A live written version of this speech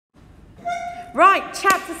Right,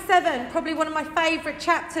 chapter 7, probably one of my favourite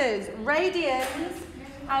chapters, radians,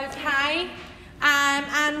 okay,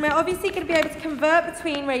 and we're obviously going to be able to convert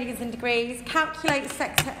between radians and degrees, calculate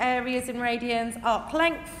sector areas in radians, arc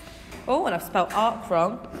length, oh, and I've spelled arc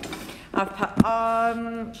wrong, I've put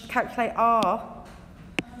calculate R,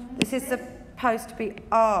 this is supposed to be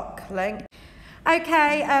arc length.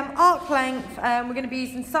 Okay, arc length, we're going to be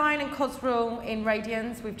using sine and cos rule in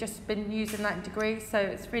radians. We've just been using that in degrees, so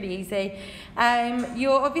it's really easy.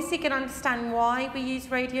 You're obviously going to understand why we use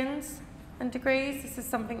radians and degrees. This is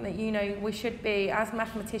something that you know we should be, as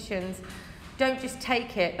mathematicians, don't just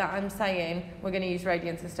take it that I'm saying we're going to use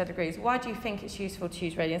radians instead of degrees. Why do you think it's useful to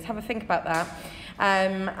use radians? Have a think about that.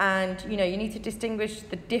 And you know, you need to distinguish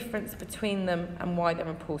the difference between them and why they're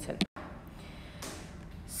important.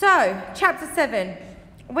 So, chapter 7,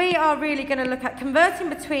 we are really going to look at converting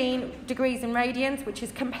between degrees and radians, which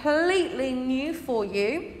is completely new for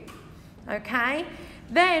you, okay?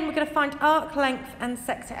 Then we're going to find arc length and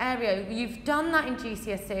sector area. You've done that in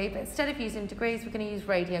GCSE, but instead of using degrees, we're going to use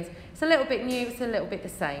radians. It's a little bit new, it's a little bit the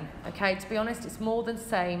same, okay? To be honest, it's more than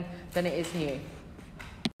same than it is new.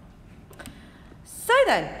 So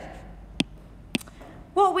then,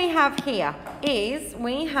 what we have here is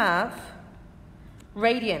we have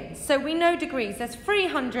radians. So we know degrees. There's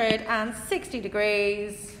 360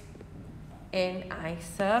 degrees in a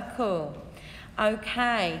circle.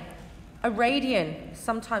 Okay, a radian.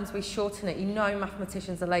 Sometimes we shorten it. You know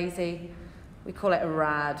mathematicians are lazy. We call it a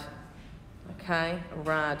rad. Okay, a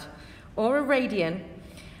rad. Or a radian,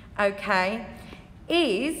 okay,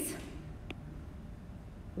 is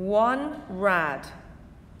 1 rad.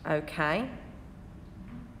 Okay.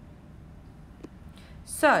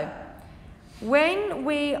 So, when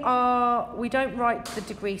we don't write the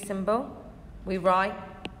degree symbol, we write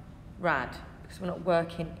rad, because we're not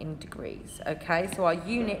working in degrees, okay? So our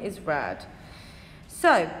unit is rad.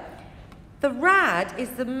 So, the rad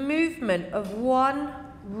is the movement of 1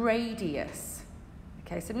 radius.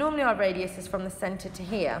 Okay, so normally our radius is from the centre to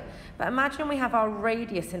here, but imagine we have our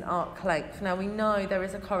radius in arc length. Now we know there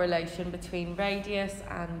is a correlation between radius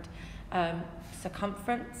and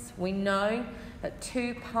circumference. We know that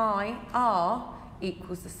 2 pi r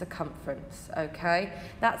equals the circumference, okay?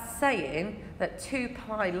 That's saying that 2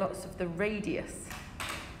 pi lots of the radius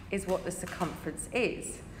is what the circumference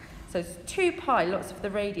is. So it's 2 pi lots of the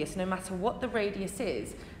radius, no matter what the radius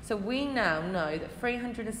is. So we now know that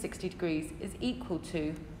 360 degrees is equal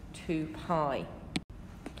to 2 pi.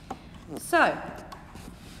 So,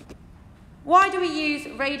 why do we use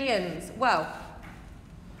radians? Well,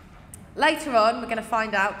 later on, we're going to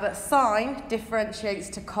find out that sine differentiates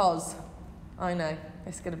to cos. I know,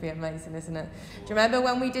 it's going to be amazing, isn't it? Do you remember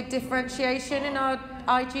when we did differentiation in our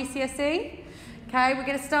IGCSE? Okay, we're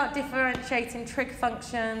going to start differentiating trig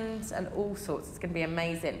functions and all sorts. It's going to be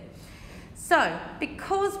amazing. So,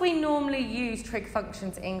 because we normally use trig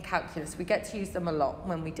functions in calculus, we get to use them a lot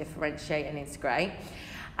when we differentiate and integrate.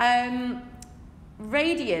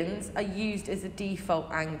 Radians are used as a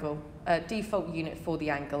default unit for the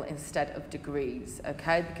angle instead of degrees,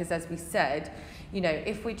 okay? Because as we said, you know,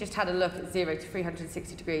 if we just had a look at 0 to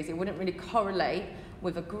 360 degrees, it wouldn't really correlate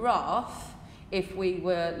with a graph if we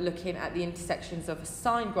were looking at the intersections of a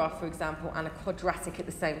sine graph, for example, and a quadratic at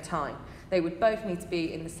the same time. They would both need to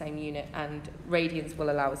be in the same unit, and radians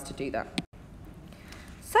will allow us to do that.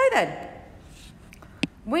 So then,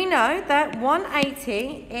 we know that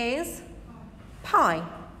 180 is pi.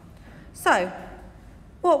 So,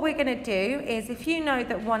 what we're going to do is, if you know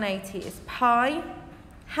that 180 is pi,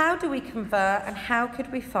 how do we convert and how could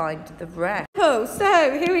we find the rest? Cool,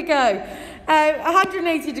 so here we go.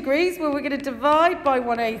 180 degrees, well, we're going to divide by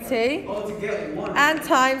 180 and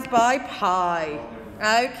times by pi.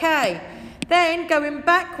 Okay, then going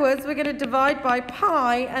backwards, we're going to divide by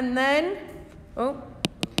pi and then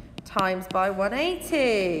times by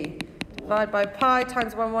 180. Divide by pi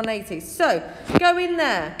times by 180. So, go in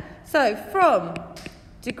there. So, from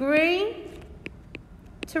degree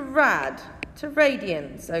to rad to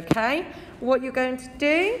radians, okay? What you're going to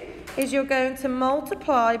do is you're going to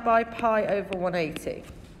multiply by pi over 180.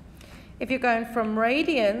 If you're going from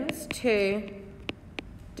radians to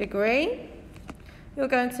degree, you're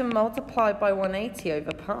going to multiply by 180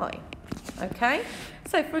 over pi, okay?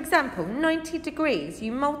 So, for example, 90 degrees,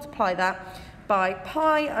 you multiply that by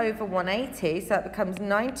pi over 180, so that becomes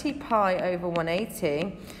 90 pi over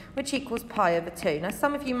 180, which equals pi over 2. Now,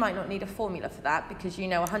 some of you might not need a formula for that because you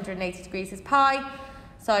know 180 degrees is pi,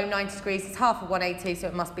 so 90 degrees is half of 180, so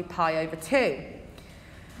it must be pi over 2.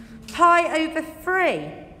 Pi over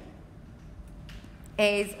 3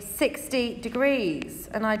 is 60 degrees,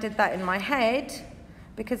 and I did that in my head,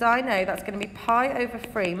 because I know that's going to be pi over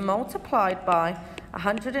 3 multiplied by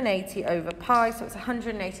 180 over pi, so it's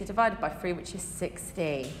 180 divided by 3, which is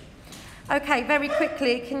 60. Okay, very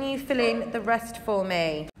quickly, can you fill in the rest for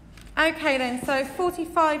me? Okay then, so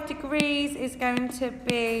 45 degrees is going to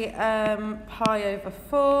be pi over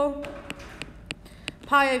 4.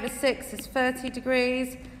 Pi over 6 is 30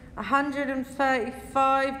 degrees.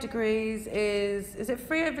 135 degrees is it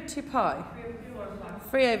 3 over 2 pi?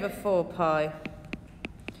 3 over 4 pi.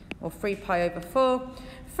 Or 3 pi over 4.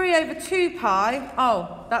 3 over 2 pi,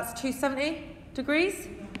 oh, that's 270 degrees?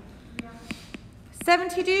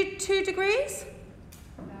 72 degrees?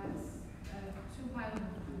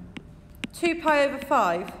 2 pi over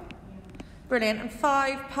 5. Brilliant. And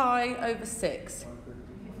 5 pi over 6.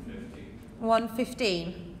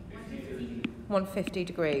 115. 150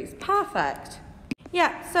 degrees. Perfect.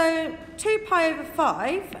 Yeah, so 2 pi over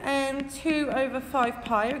 5 and 2 over 5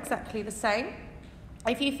 pi are exactly the same.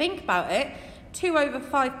 If you think about it, 2 over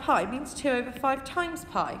 5 pi means 2 over 5 times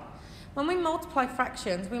pi. When we multiply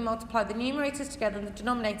fractions, we multiply the numerators together and the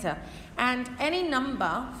denominator. And any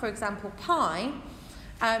number, for example pi,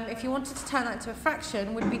 if you wanted to turn that into a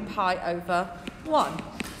fraction, would be pi over 1.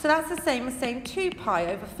 So that's the same as saying 2 pi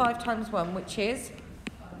over 5 times 1, which is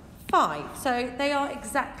 5. So they are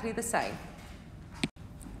exactly the same.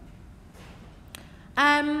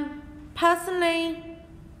 Personally,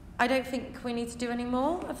 I don't think we need to do any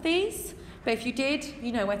more of these, but if you did,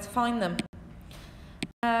 you know where to find them.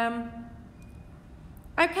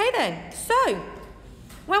 Okay then, so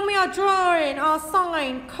when we are drawing our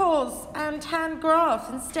sine, cos and tan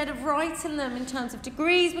graphs, instead of writing them in terms of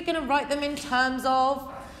degrees, we're going to write them in terms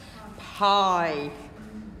of pi.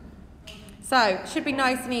 So it should be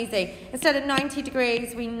nice and easy. Instead of 90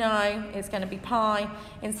 degrees, we know it's going to be pi.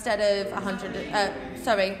 Instead of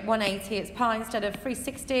 180, it's pi. Instead of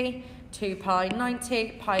 360, 2 pi,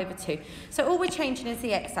 90, pi over 2. So all we're changing is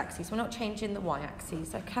the x-axis. We're not changing the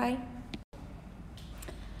y-axis, okay?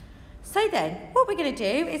 So then, what we're going to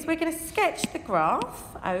do is we're going to sketch the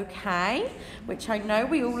graph, okay, which I know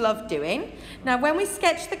we all love doing. Now, when we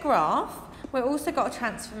sketch the graph, we've also got a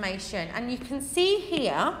transformation. And you can see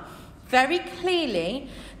here very clearly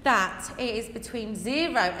that it is between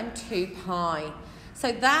 0 and 2 pi.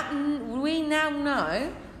 So that we now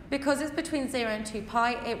know, because it's between 0 and 2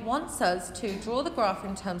 pi, it wants us to draw the graph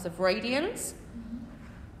in terms of radians.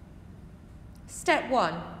 Step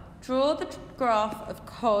 1, draw the graph of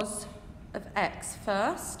cos of x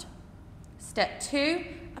first. Step 2,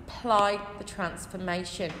 apply the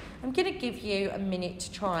transformation. I'm going to give you a minute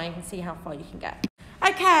to try and see how far you can get.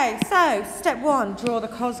 Okay, so step 1, draw the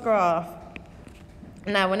cos graph.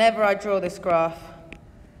 Now, whenever I draw this graph,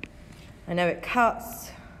 I know it cuts.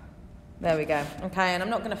 There we go. Okay, and I'm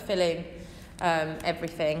not going to fill in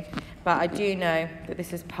everything, but I do know that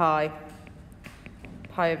this is pi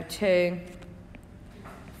over 2,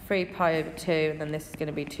 3 pi over 2, and then this is going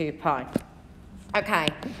to be 2 pi. Okay,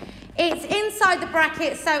 it's inside the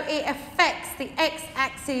bracket, so it affects the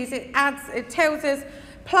x-axis. It tells us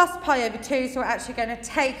plus pi over 2, so we're actually going to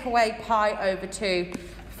take away pi over 2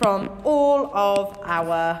 from all of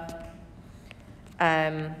our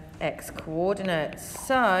x-coordinates.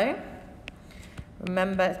 So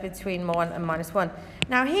remember, it's between 1 and minus 1.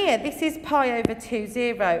 Now here, this is pi over 2,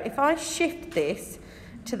 0. If I shift this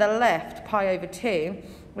to the left, pi over 2,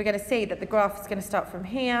 we're going to see that the graph is going to start from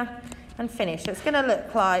here and finish. So it's going to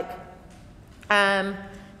look like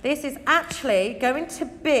this is actually going to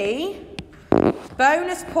be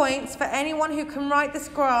bonus points for anyone who can write this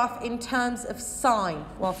graph in terms of sine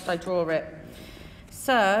whilst I draw it.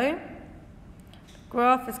 So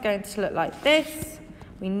graph is going to look like this.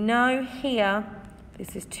 We know here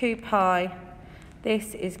this is 2 pi.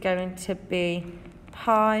 This is going to be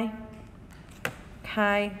pi.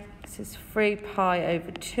 Okay, this is 3 pi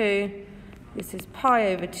over 2. This is pi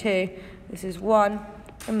over 2. This is 1.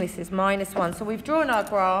 And this is minus 1. So we've drawn our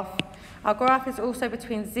graph. Our graph is also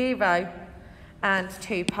between 0 and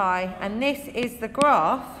 2 pi. And this is the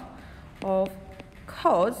graph of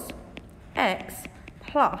cos x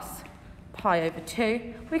plus pi over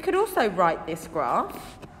 2. We could also write this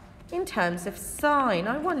graph in terms of sine.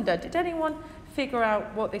 I wonder, did anyone figure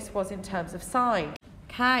out what this was in terms of sine?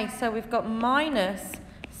 Okay, so we've got minus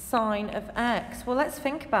sine of x. Well, let's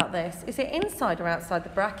think about this. Is it inside or outside the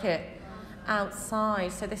bracket?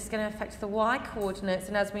 Outside. So this is going to affect the y-coordinates.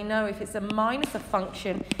 And as we know, if it's a minus a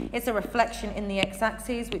function, it's a reflection in the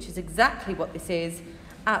x-axis, which is exactly what this is.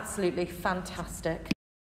 Absolutely fantastic.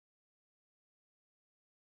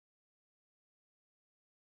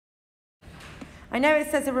 I know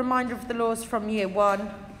it says a reminder of the laws from year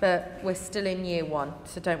 1. but we're still in year 1,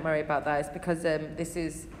 so don't worry about those, because this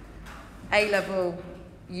is A-level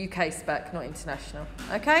UK spec, not international.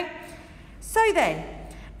 Okay? So then,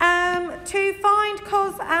 to find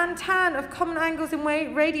cos and tan of common angles in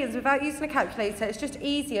radians without using a calculator, it's just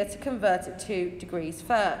easier to convert it to degrees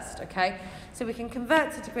first, okay? So we can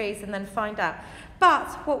convert to degrees and then find out.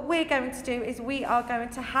 But what we're going to do is we are going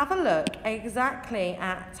to have a look exactly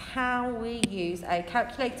at how we use a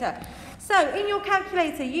calculator. So in your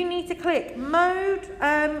calculator, you need to click mode,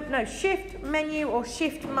 shift menu or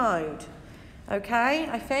shift mode, okay,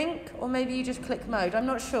 I think, or maybe you just click mode, I'm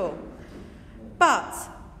not sure. But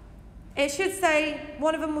it should say,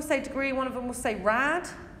 one of them will say degree, one of them will say rad.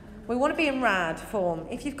 We want to be in rad form.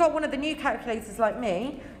 If you've got one of the new calculators like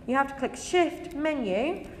me, you have to click shift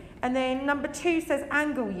menu, and then number 2 says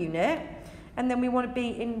angle unit, and then we want to be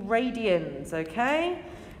in radians, okay?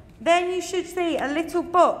 Then you should see a little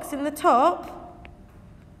box in the top,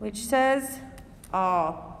 which says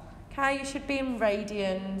R. Okay, you should be in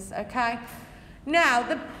radians, okay? Now,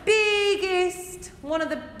 one of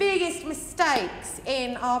the biggest mistakes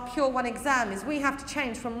in our Pure 1 exam is we have to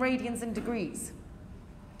change from radians and degrees.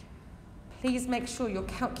 Please make sure your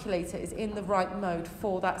calculator is in the right mode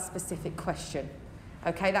for that specific question.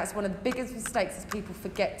 Okay, that's one of the biggest mistakes is people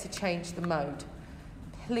forget to change the mode.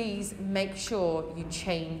 Please make sure you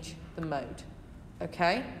change the mode.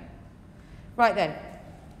 Okay? Right then.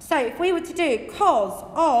 So if we were to do cos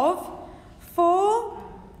of 4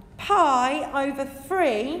 pi over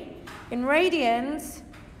 3 in radians,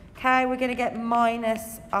 okay, we're going to get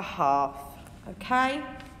minus a half, okay?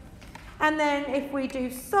 And then if we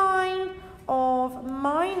do sine of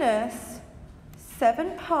minus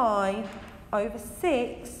 7 pi over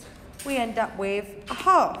 6, we end up with a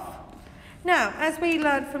half. Now, as we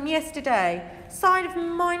learned from yesterday, sine of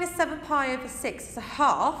minus 7 pi over 6 is a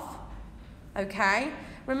half, okay?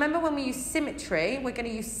 Remember when we use symmetry, we're going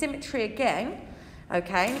to use symmetry again.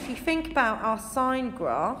 Okay, and if you think about our sine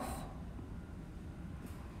graph,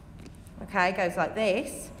 okay, it goes like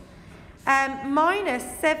this. Minus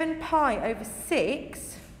 7 pi over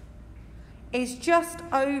 6 is just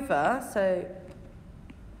over, so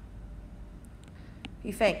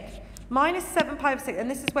you think, minus 7 pi over 6, and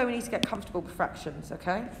this is where we need to get comfortable with fractions,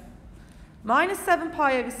 okay? Minus 7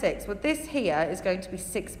 pi over 6, well this here is going to be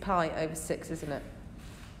 6 pi over 6, isn't it?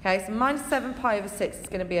 Okay, so minus 7 pi over 6 is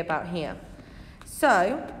going to be about here.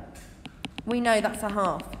 So, we know that's a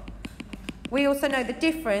half. We also know the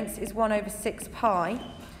difference is 1 over 6 pi.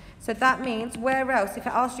 So that means where else, if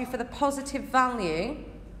it asks you for the positive value,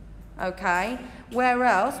 okay, where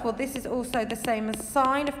else? Well, this is also the same as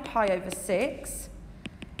sine of pi over 6.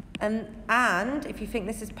 And if you think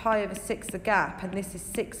this is pi over 6, the gap, and this is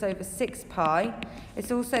 6 over 6 pi,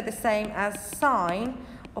 it's also the same as sine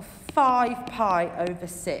of 5 pi over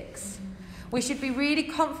 6. We should be really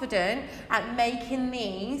confident at making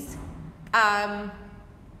these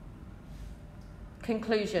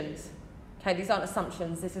conclusions. Okay, these aren't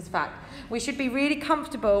assumptions, this is fact. We should be really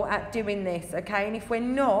comfortable at doing this, okay? And if we're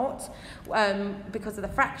not, because of the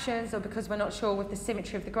fractions or because we're not sure with the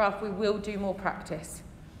symmetry of the graph, we will do more practice.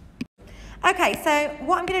 Okay, so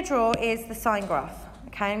what I'm going to draw is the sine graph.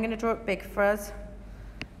 Okay, I'm going to draw it big for us.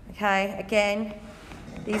 Okay, again,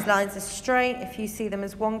 these lines are straight. If you see them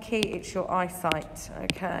as wonky, it's your eyesight.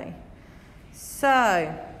 Okay,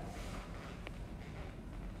 so,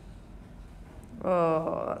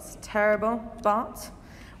 oh, that's terrible, but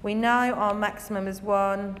we know our maximum is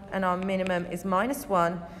 1 and our minimum is minus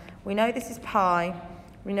 1. We know this is pi.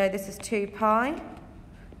 We know this is 2 pi.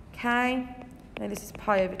 Okay, and this is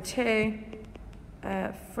pi over 2.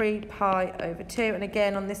 3 pi over 2. And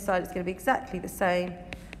again, on this side, it's going to be exactly the same,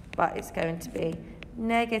 but it's going to be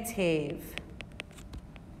negative.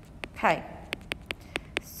 Okay,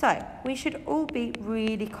 so we should all be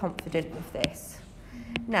really confident with this.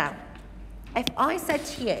 Now, if I said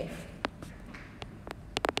to you,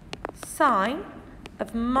 sine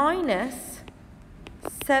of minus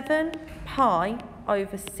 7 pi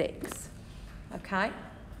over 6, okay?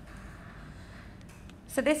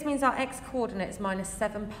 So this means our x-coordinate is minus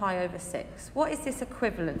 7 pi over 6. What is this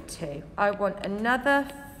equivalent to? I want another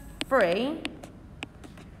 3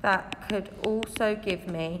 that could also give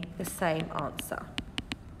me the same answer.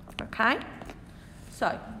 Okay?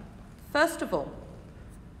 So, first of all,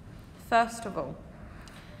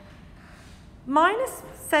 minus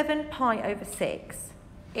 7 pi over 6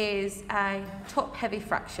 is a top-heavy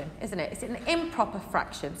fraction, isn't it? It's an improper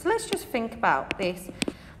fraction. So let's just think about this.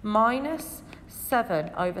 Minus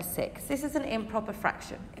 7 over 6. This is an improper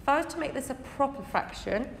fraction. If I was to make this a proper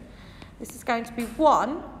fraction, this is going to be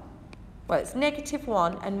 1. Well, it's negative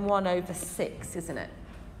 1 and 1 over 6, isn't it?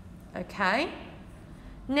 okay?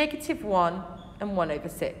 Negative 1 and 1 over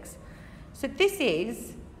 6. So this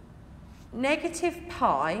is negative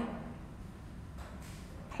pi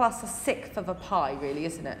plus a sixth of a pi, really,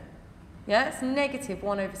 isn't it? Yeah, it's negative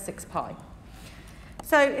 1 over 6 pi.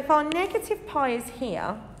 So if our negative pi is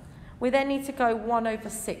here, we then need to go 1 over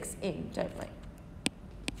 6 in, don't we?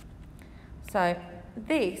 So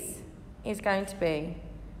this is going to be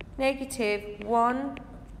negative 1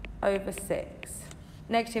 over 6.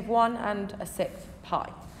 Negative 1 and a sixth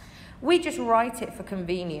pi. We just write it for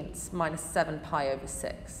convenience, minus 7 pi over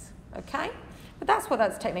 6. Okay? But that's what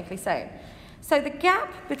that's technically saying. So the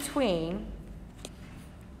gap between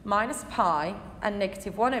minus pi and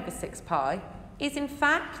negative 1 over 6 pi is in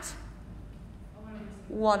fact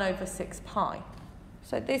 1 over 6 pi.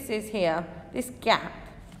 So this is here, this gap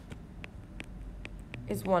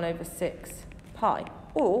is 1 over 6 pi.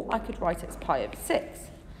 Or I could write it as pi over 6.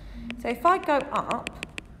 So if I go up,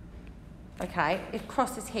 okay, it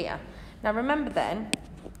crosses here. Now remember then,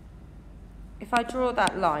 if I draw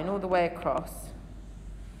that line all the way across,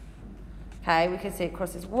 okay, we can see it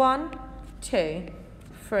crosses 1, 2,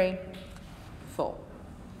 3, 4.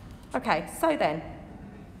 Okay, so then,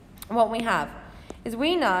 what we have is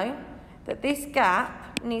we know that this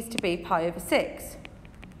gap needs to be pi over 6.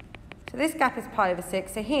 So this gap is pi over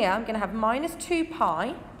 6. So here I'm going to have minus 2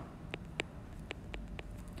 pi,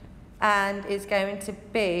 and it's going to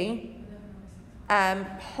be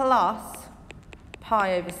plus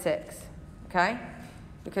pi over 6, okay?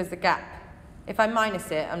 Because the gap, if I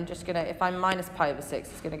minus it, I'm just going to, if I minus pi over 6,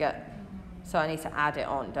 it's going to get, so I need to add it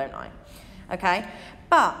on, don't I? Okay,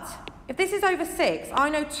 but if this is over 6, I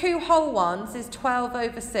know 2 whole ones is 12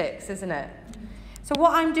 over 6, isn't it? So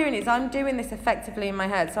what I'm doing is I'm doing this effectively in my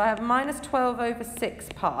head. So I have minus 12 over 6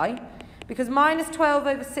 pi, because minus 12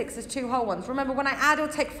 over 6 is 2 whole ones. Remember, when I add or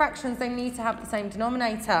take fractions, they need to have the same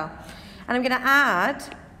denominator. And I'm going to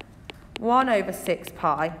add 1 over 6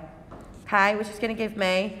 pi, okay, which is going to give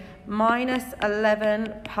me minus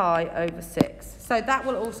 11 pi over 6. So that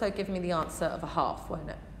will also give me the answer of a half, won't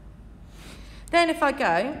it? Then if I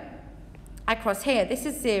go across here, this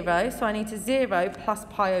is 0, so I need to 0 plus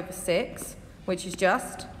pi over 6, which is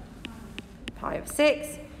just pi over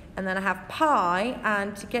 6. And then I have pi,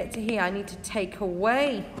 and to get to here, I need to take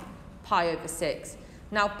away pi over 6.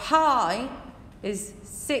 Now, pi is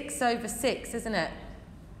 6 over 6, isn't it?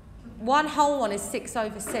 1 whole one is 6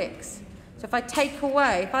 over 6. So if I take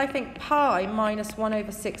away, if I think pi minus 1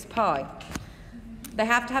 over 6 pi, they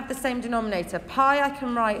have to have the same denominator. Pi I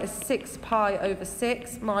can write as 6 pi over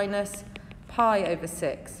 6 minus pi over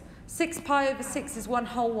 6. 6 pi over 6 is 1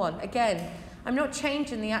 whole one. Again, I'm not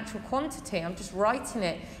changing the actual quantity. I'm just writing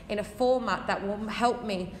it in a format that will help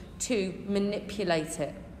me to manipulate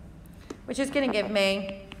it, which is going to give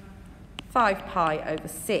me 5 pi over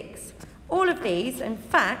 6. All of these, in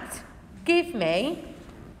fact, give me,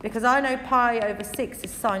 because I know pi over 6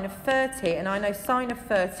 is sine of 30, and I know sine of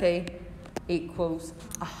 30 equals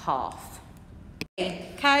a half.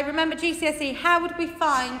 Okay, remember GCSE, how would we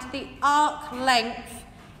find the arc length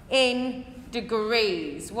in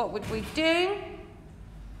degrees? What would we do?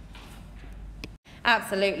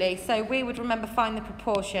 Absolutely. So we would remember find the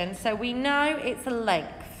proportion. So we know it's a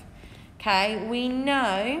length. Okay, we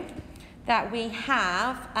know that we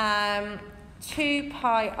have 2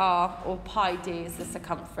 pi r, or pi d is the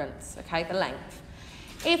circumference, okay, the length.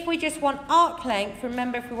 If we just want arc length,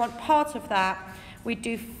 remember if we want part of that, we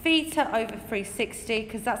do theta over 360,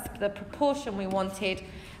 because that's the proportion we wanted,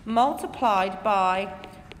 multiplied by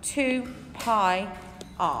 2 pi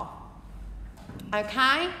r.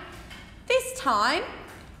 Okay? This time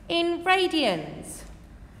in radians.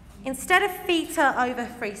 Instead of theta over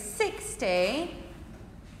 360,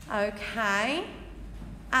 okay,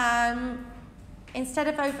 instead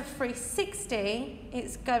of over 360,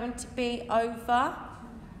 it's going to be over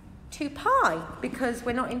 2 pi, because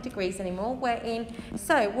we're not in degrees anymore, we're in,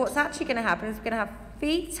 so what's actually going to happen is we're going to have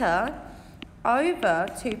theta over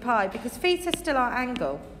 2 pi, because theta is still our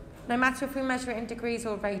angle. No matter if we measure it in degrees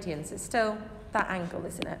or radians, it's still that angle,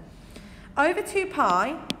 isn't it? Over 2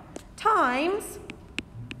 pi times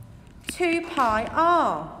 2 pi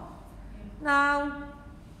r. Now,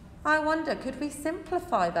 I wonder, could we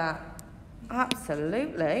simplify that?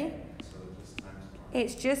 Absolutely.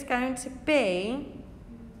 It's just going to be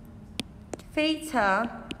theta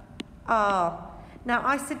r. Now,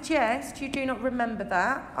 I suggest you do not remember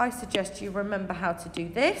that. I suggest you remember how to do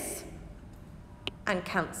this and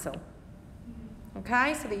cancel.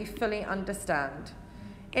 Okay, so that you fully understand.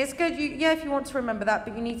 It's good, yeah, if you want to remember that,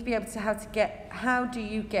 but you need to be able to how do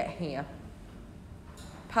you get here?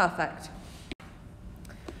 Perfect.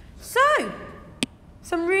 So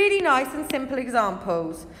Some really nice and simple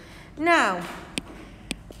examples. Now,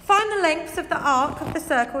 find the lengths of the arc of the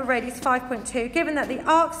circle with radius 5.2, given that the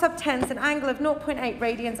arc subtends an angle of 0.8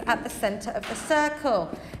 radians at the centre of the circle.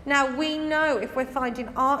 Now, we know if we're finding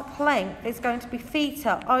arc length is going to be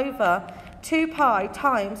theta over 2 pi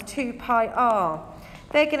times 2 pi r.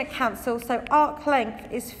 They're going to cancel, so arc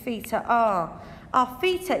length is theta r. Our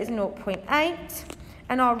theta is 0.8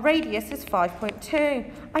 and our radius is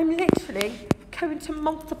 5.2. I'm literally going to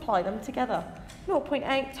multiply them together.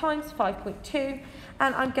 0.8 times 5.2,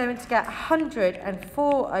 and I'm going to get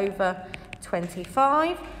 104 over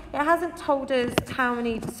 25. It hasn't told us how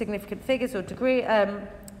many significant figures or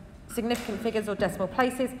significant figures or decimal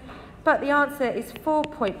places, but the answer is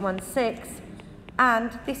 4.16,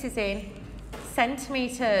 and this is in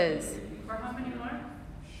centimetres. For how many more?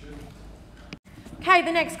 Okay,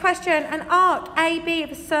 the next question. An arc AB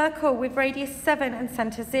of a circle with radius 7 and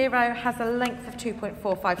centre 0 has a length of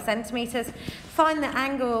 2.45 centimetres. Find the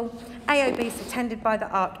angle AOB subtended by the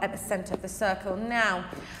arc at the centre of the circle. Now,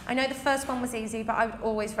 I know the first one was easy, but I would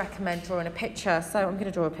always recommend drawing a picture, so I'm going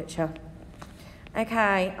to draw a picture.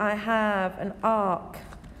 Okay, I have an arc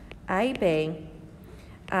AB.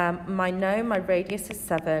 My radius is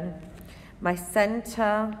 7. My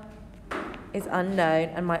centre is unknown,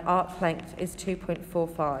 and my arc length is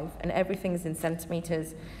 2.45, and everything is in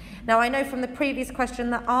centimetres. Now, I know from the previous question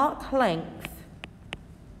that arc length,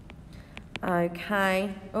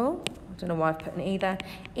 okay, oh, I don't know why I've put an E there,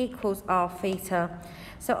 equals r theta.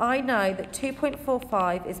 So I know that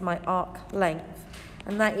 2.45 is my arc length,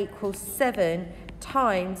 and that equals 7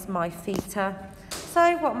 times my theta.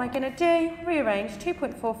 So what am I going to do? Rearrange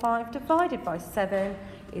 2.45 divided by 7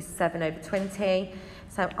 is 7 over 20.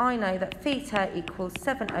 So I know that theta equals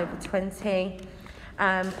 7 over 20,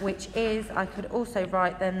 which is, I could also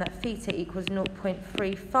write then that theta equals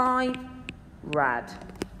 0.35 rad,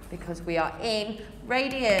 because we are in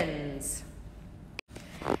radians.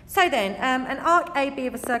 So then, an arc AB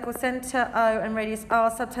of a circle, centre O and radius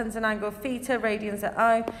R, subtends an angle of theta, radians at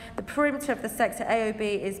O. The perimeter of the sector AOB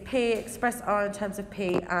is P. Express R in terms of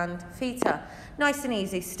P and theta. Nice and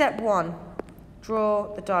easy. Step 1,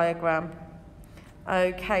 draw the diagram.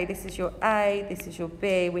 Okay, this is your A, this is your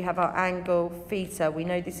B. We have our angle theta. We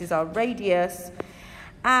know this is our radius,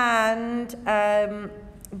 and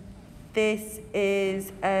this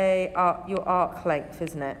is your arc length,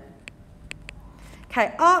 isn't it?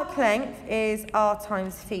 Okay, arc length is r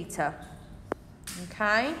times theta.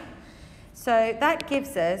 Okay, so that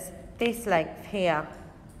gives us this length here.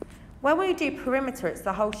 When we do perimeter, it's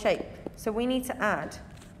the whole shape. So we need to add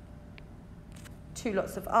 2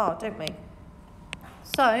 lots of r, don't we?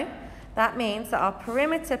 So that means that our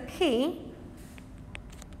perimeter P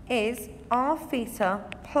is r theta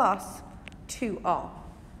plus 2r,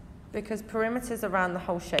 because perimeters around the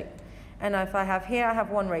whole shape. And if I have here, I have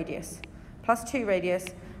 1 radius, plus 2 radius,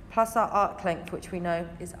 plus our arc length, which we know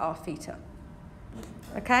is r theta.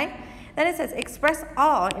 Okay? Then it says express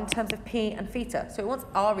r in terms of P and theta. So it wants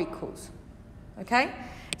r equals. Okay?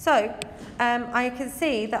 So I can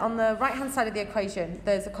see that on the right-hand side of the equation,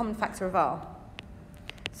 there's a common factor of r.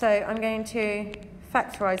 So I'm going to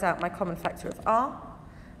factorise out my common factor of r.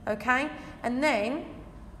 Okay? And then,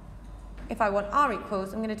 if I want r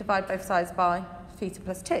equals, I'm going to divide both sides by theta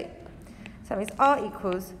plus 2. So it means r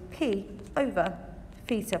equals P over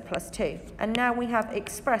theta plus 2. And now we have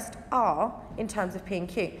expressed r in terms of P and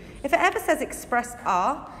Q. If it ever says express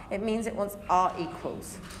r, it means it wants r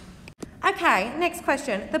equals. Okay, next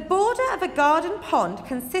question. The border of a garden pond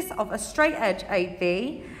consists of a straight edge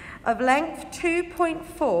AB of length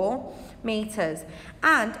 2.4 metres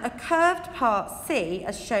and a curved part C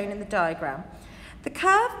as shown in the diagram. The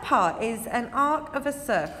curved part is an arc of a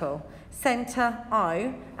circle, centre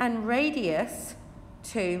O and radius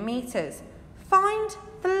 2 metres. Find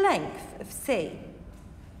the length of C.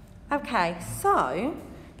 Okay, so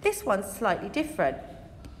this one's slightly different.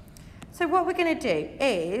 So what we're going to do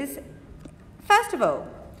is, first of all,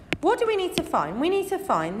 what do we need to find? We need to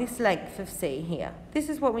find this length of C here. This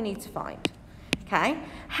is what we need to find. Okay,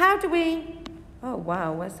 how do we, oh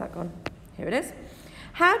wow, where's that gone? Here it is.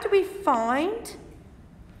 How do we find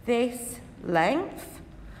this length?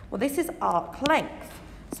 Well, this is arc length.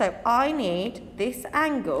 So I need this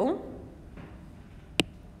angle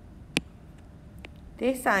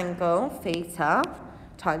theta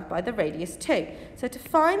times by the radius 2. So to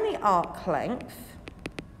find the arc length,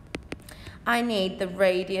 I need the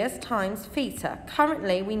radius times theta.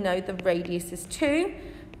 Currently, we know the radius is 2,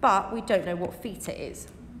 but we don't know what theta is.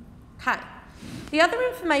 Okay. The other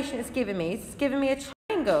information it's given me is it's given me a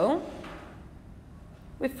triangle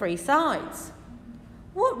with 3 sides.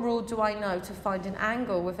 What rule do I know to find an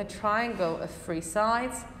angle with a triangle of 3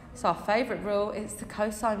 sides? It's our favourite rule, it's the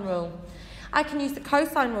cosine rule. I can use the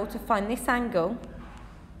cosine rule to find this angle,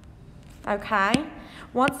 okay?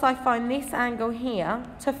 Once I find this angle here,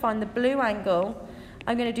 to find the blue angle,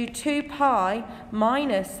 I'm going to do 2 pi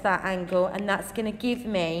minus that angle, and that's going to give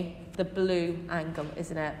me the blue angle,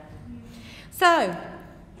 isn't it? So,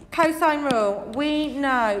 cosine rule, we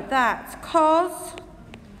know that cos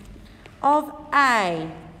of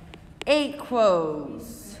A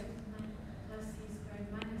equals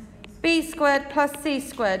B squared plus C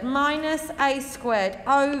squared minus A squared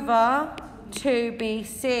over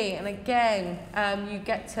 2BC. And again, you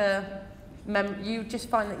get to, you just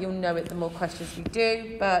find that you'll know it the more questions you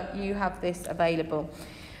do, but you have this available.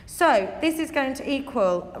 So this is going to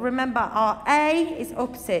equal, remember our A is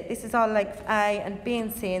opposite. This is our length A, and B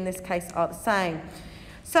and C in this case are the same.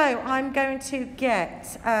 So I'm going to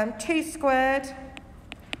get 2 squared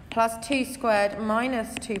plus 2 squared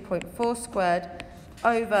minus 2.4 squared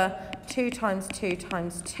over 2 times 2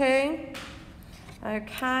 times 2.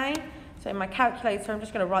 Okay, so in my calculator, I'm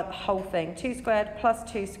just going to write the whole thing. 2 squared plus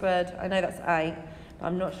 2 squared, I know that's 8, but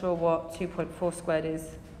I'm not sure what 2.4 squared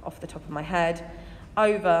is off the top of my head,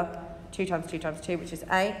 over 2 times 2 times 2, which is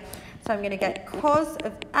 8. So I'm going to get cos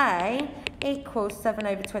of A equals 7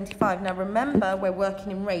 over 25. Now remember, we're working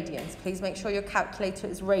in radians. Please make sure your calculator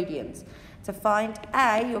is radians. To find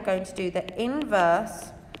A, you're going to do the inverse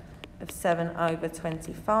of 7 over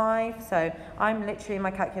 25. So I'm literally in my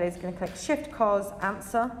calculator going to click shift cos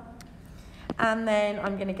answer. And then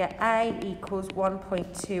I'm going to get A equals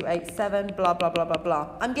 1.287, blah, blah, blah, blah,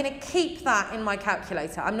 blah. I'm going to keep that in my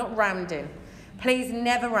calculator. I'm not rounding. Please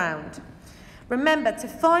never round. Remember, to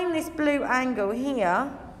find this blue angle here,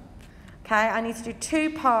 okay, I need to do 2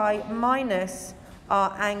 pi minus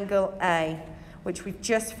our angle A, which we've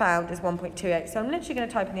just found is 1.28. So I'm literally going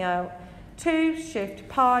to type in the out 2 shift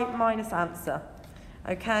pi minus answer,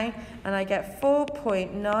 okay? And I get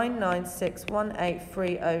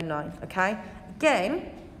 4.99618,309, okay? Again,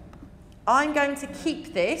 I'm going to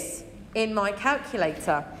keep this in my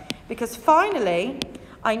calculator because finally,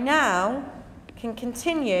 I now can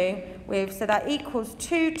continue with, so that equals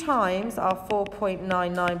 2 times our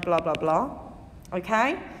 4.99 blah, blah, blah,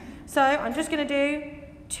 okay? So I'm just going to do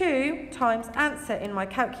 2 times answer in my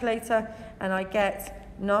calculator, and I get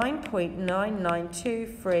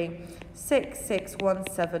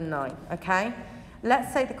 9.992366179, okay?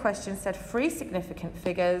 Let's say the question said 3 significant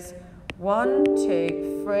figures, 1,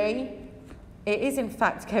 2, 3. It is in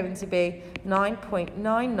fact going to be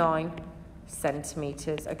 9.99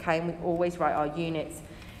 centimetres, okay? And we always write our units.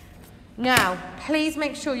 Now, please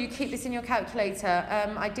make sure you keep this in your calculator.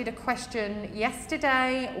 I did a question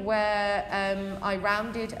yesterday where I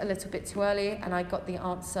rounded a little bit too early and I got the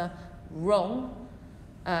answer wrong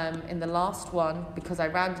in the last one because I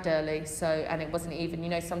rounded early, so, and it wasn't even, you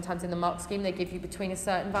know, sometimes in the mark scheme they give you between a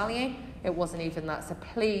certain value. It wasn't even that, so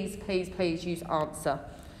please, please, please use answer.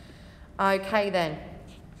 Okay then,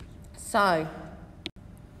 so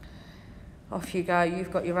off you go.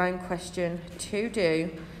 You've got your own question to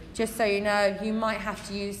do. Just so you know, you might have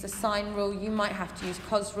to use the sine rule, you might have to use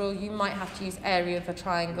cos rule, you might have to use area of a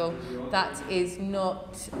triangle. That is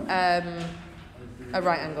not a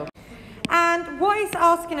right angle. And what it's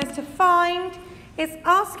asking us to find, it's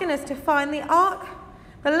asking us to find the arc,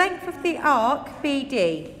 the length of the arc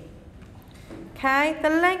BD. Okay, the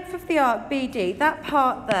length of the arc BD, that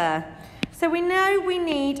part there. So we know we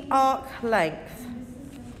need arc length.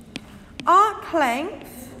 Arc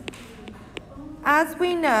length, as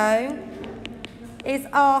we know, is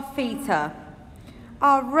r theta.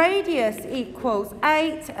 Our radius equals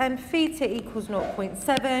 8 and theta equals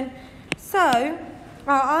 0.7. So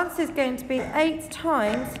our answer is going to be 8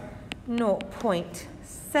 times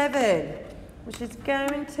 0.7, which is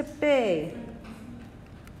going to be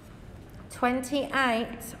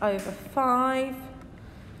 28 over 5,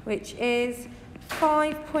 which is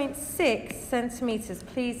 5.6 centimetres.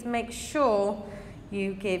 Please make sure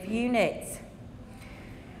you give units.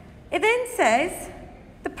 It then says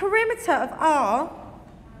the perimeter of R,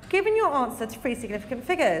 given your answer to 3 significant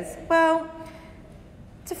figures. Well,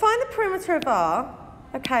 to find the perimeter of R,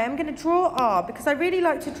 okay, I'm going to draw R because I really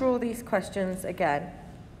like to draw these questions again.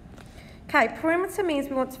 Okay, perimeter means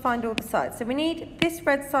we want to find all the sides. So we need this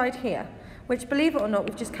red side here, which, believe it or not,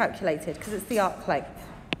 we've just calculated because it's the arc length.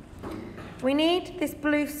 We need this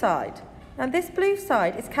blue side. Now this blue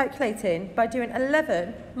side is calculating by doing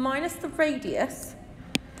 11 minus the radius.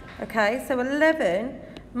 Okay, so 11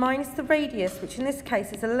 minus the radius, which in this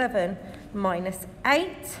case is 11 minus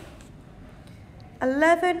 8.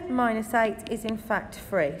 11 minus 8 is in fact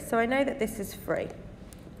 3. So I know that this is 3.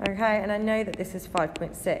 okay, and I know that this is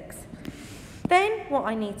 5.6. Then what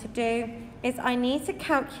I need to do is I need to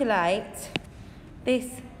calculate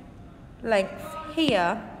this length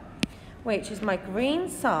here, which is my green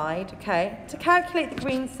side, okay, to calculate the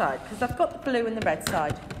green side, because I've got the blue and the red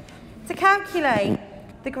side. To calculate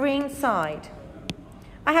the green side,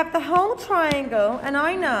 I have the whole triangle, and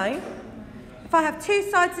I know if I have two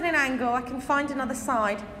sides in an angle, I can find another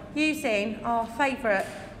side using our favourite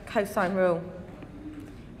cosine rule.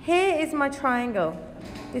 Here is my triangle.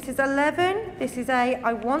 This is 11, this is 8.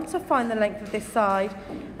 I want to find the length of this side,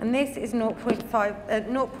 and this is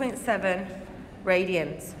 0.7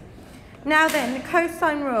 radians. Now then, the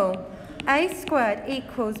cosine rule, a squared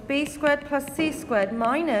equals b squared plus c squared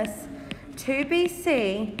minus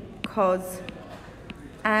 2bc cos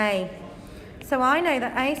a. So I know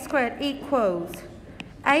that a squared equals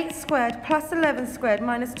 8 squared plus 11 squared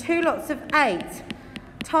minus 2 lots of 8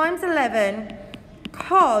 times 11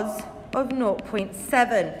 cos of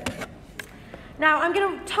 0.7. Now I'm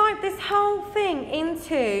going to type this whole thing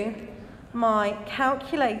into my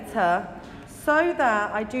calculator so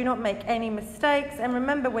that I do not make any mistakes. And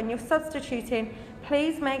remember, when you're substituting,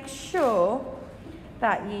 please make sure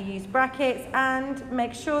that you use brackets and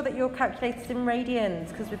make sure that your calculator's in radians,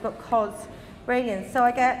 because we've got cos radians. So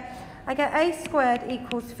I get a squared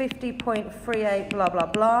equals 50.38 blah blah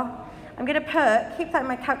blah. I'm going to keep that in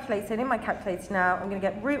my calculator, and in my calculator now I'm going to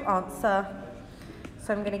get root answer.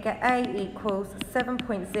 So I'm going to get a equals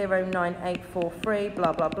 7.09843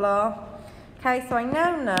 blah blah blah. Okay, so I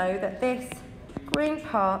now know that this green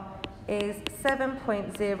part is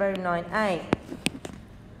 7.098.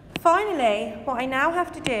 Finally, what I now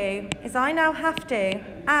have to do is I now have to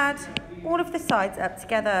add all of the sides up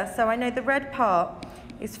together. So I know the red part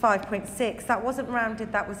is 5.6. That wasn't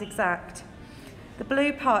rounded, that was exact. The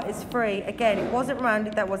blue part is 3. Again, it wasn't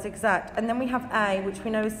rounded, that was exact. And then we have A, which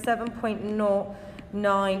we know is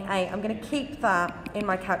 7.098. I'm going to keep that in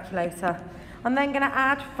my calculator. I'm then going to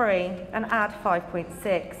add 3 and add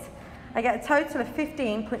 5.6. I get a total of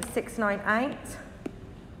 15.698.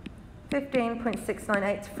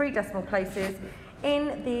 15.698 to 3 decimal places.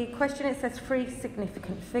 In the question it says 3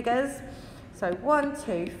 significant figures. So 1,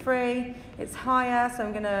 2, 3. It's higher, so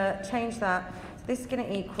I'm going to change that. So this is going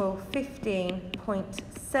to equal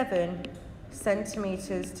 15.7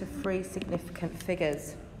 centimetres to 3 significant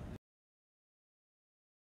figures.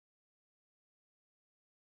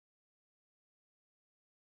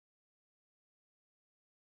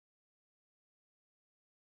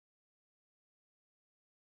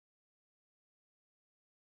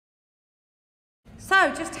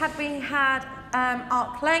 So just we had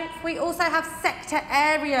arc length, we also have sector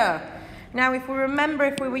area. Now if we remember,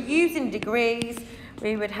 if we were using degrees,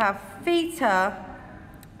 we would have theta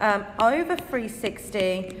over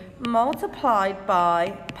 360 multiplied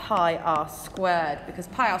by pi r squared, because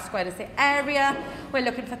pi r squared is the area. We're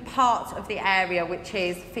looking for part of the area, which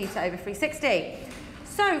is theta over 360.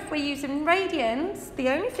 So if we're using radians, the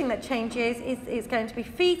only thing that changes is it's going to be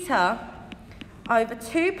theta over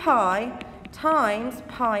 2 pi times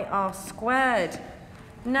pi r squared.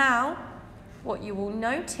 Now, what you will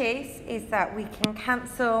notice is that we can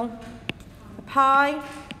cancel the pi.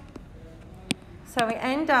 So we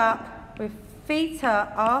end up with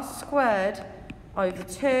theta r squared over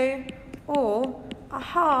 2, or a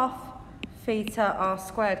half theta r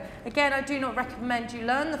squared. Again, I do not recommend you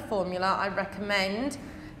learn the formula. I recommend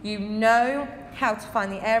you know how to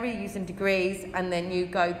find the area using degrees, and then you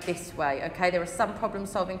go this way, okay? There are some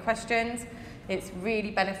problem-solving questions. It's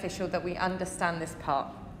really beneficial that we understand this part.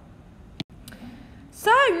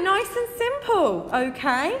 So, nice and simple,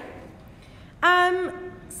 okay?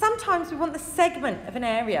 Sometimes we want the segment of an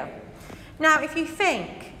area. Now, if you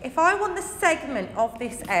think, if I want the segment of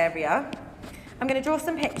this area, I'm going to draw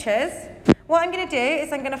some pictures. What I'm going to do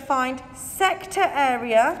is I'm going to find sector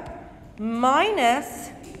area minus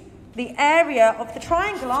the area of the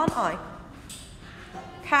triangle, aren't I?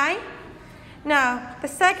 Okay? Now, the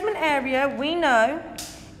segment area we know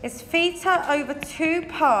is theta over 2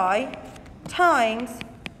 pi times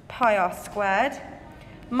pi r squared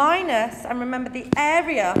minus, and remember the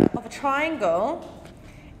area of a triangle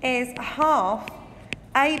is half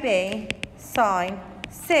AB sine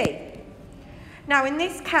C. Now in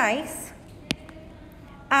this case,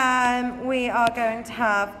 we are going to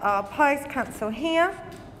have our pi's cancel here.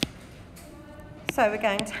 So we're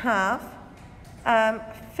going to have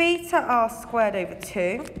theta r squared over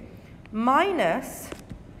 2 minus,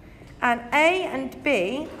 and A and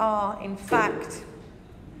B are in fact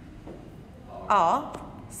r,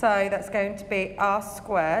 so that's going to be r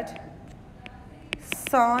squared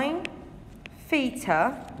sine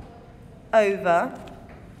theta over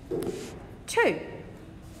 2.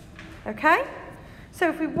 Okay? So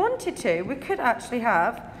if we wanted to, we could actually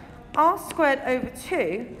have r squared over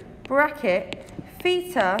 2 bracket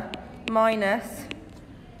theta minus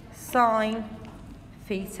sine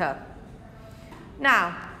theta.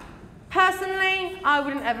 Now, personally, I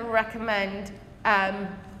wouldn't ever recommend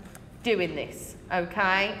doing this,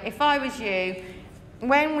 okay? If I was you,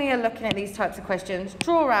 when we are looking at these types of questions,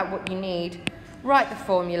 draw out what you need, write the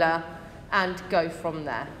formula, and go from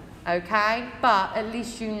there, okay? But at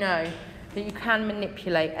least you know that you can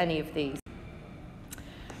manipulate any of these.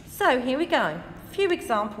 So here we go. A few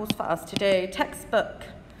examples for us to do. Textbook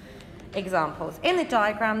examples. In the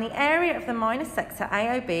diagram, the area of the minor sector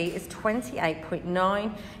AOB is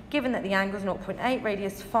 28.9. Given that the angle is 0.8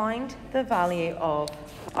 radius, find the value of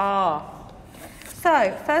R.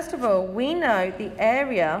 So, first of all, we know the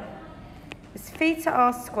area is theta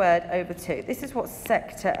r squared over 2. This is what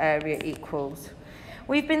sector area equals.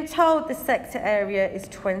 We've been told the sector area is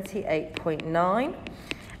 28.9.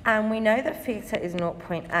 And we know that theta is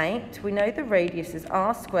 0.8. We know the radius is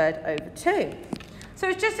r squared over 2. So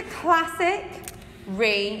it's just a classic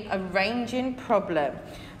rearranging problem.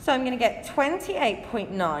 So I'm going to get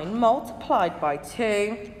 28.9 multiplied by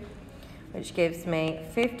 2, which gives me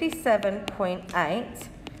 57.8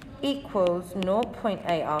 equals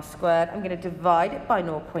 0.8 r squared. I'm going to divide it by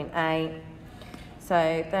 0.8.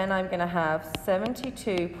 So then I'm going to have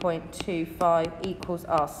 72.25 equals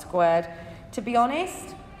r squared. To be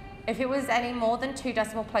honest, if it was any more than 2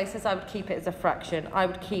 decimal places, I would keep it as a fraction. I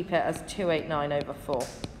would keep it as 289 over 4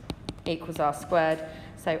 equals r squared.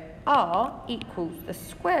 So r equals the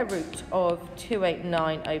square root of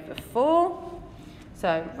 289 over 4.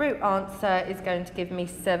 So root answer is going to give me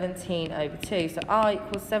 17 over 2. So r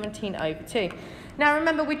equals 17 over 2. Now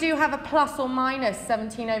remember, we do have a plus or minus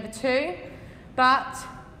 17 over 2, but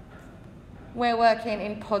we're working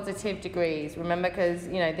in positive degrees. Remember, because,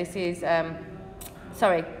 you know, this is,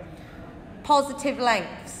 positive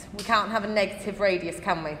lengths. We can't have a negative radius,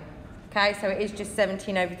 can we? Okay, so it is just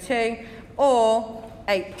 17 over 2 or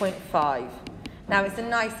 8.5. Now it's a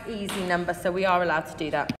nice easy number, so we are allowed to do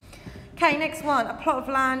that. Okay, next one. A plot of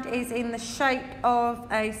land is in the shape of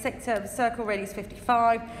a sector of a circle, radius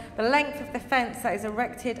 55. The length of the fence that is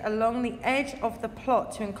erected along the edge of the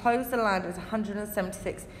plot to enclose the land is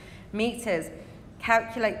 176 metres.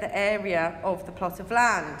 Calculate the area of the plot of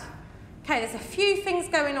land. Okay, there's a few things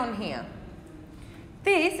going on here.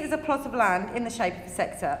 This is a plot of land in the shape of a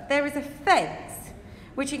sector. There is a fence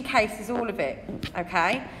which encases all of it,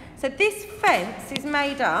 okay? So this fence is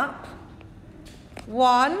made up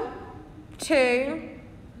 1, 2,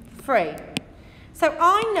 3. So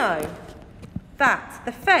I know that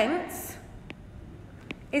the fence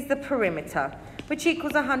is the perimeter, which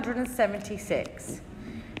equals 176.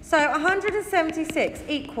 So 176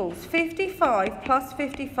 equals 55 plus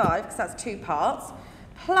 55, because that's 2 parts,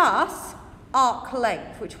 plus arc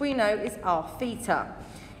length, which we know is r theta.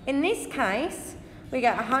 In this case, we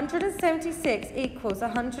get 176 equals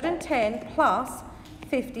 110 plus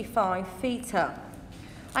 55 theta.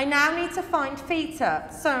 I now need to find theta,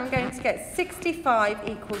 so I'm going to get 65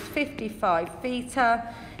 equals 55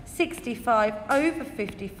 theta. 65 over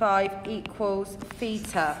 55 equals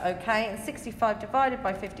theta, okay? And 65 divided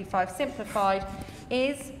by 55 simplified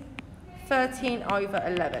is 13 over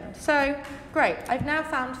 11. So, great, I've now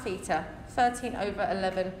found theta, 13 over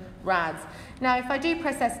 11 rads. Now, if I do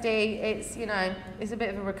press SD, it's, you know, it's a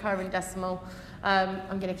bit of a recurring decimal.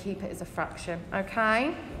 I'm going to keep it as a fraction,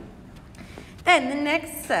 okay? Then the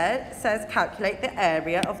next set says calculate the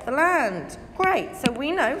area of the land. Great, so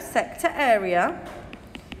we know sector area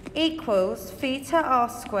equals theta r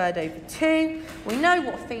squared over 2. We know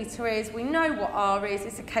what theta is, we know what r is,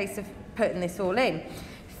 it's a case of putting this all in.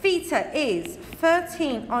 Theta is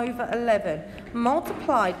 13 over 11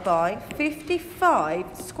 multiplied by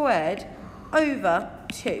 55 squared over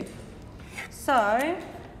 2. So,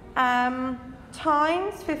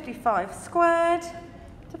 times 55 squared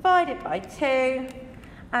divided by 2,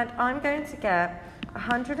 and I'm going to get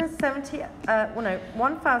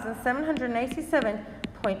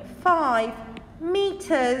 1,787.5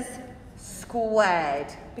 meters squared,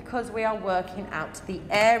 because we are working out the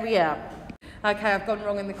area. Okay, I've gone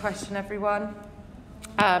wrong in the question, everyone.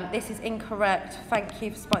 This is incorrect. Thank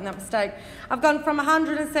you for spotting that mistake. I've gone from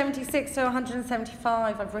 176 to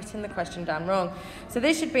 175. I've written the question down wrong. So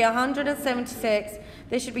this should be 176.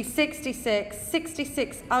 This should be 66.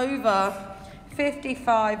 66 over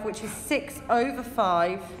 55, which is 6 over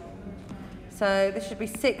 5. So this should be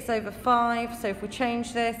 6 over 5. So if we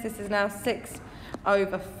change this, this is now 6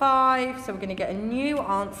 over 5. So we're going to get a new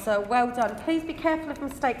answer. Well done. Please be careful of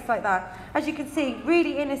mistakes like that. As you can see,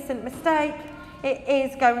 really innocent mistake. It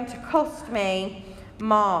is going to cost me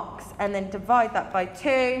marks, and then divide that by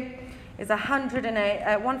 2 is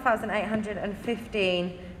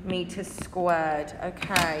 1,815 meters squared.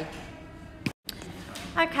 Okay.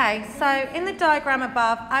 Okay, so in the diagram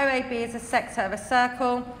above, OAB is a sector of a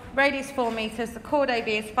circle, radius 4 meters, the chord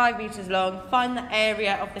AB is 5 meters long. Find the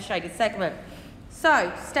area of the shaded segment.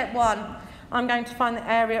 So, step 1, I'm going to find the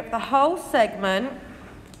area of the whole segment.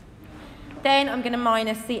 Then I'm going to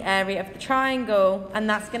minus the area of the triangle, and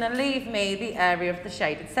that's going to leave me the area of the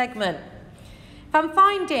shaded segment. If I'm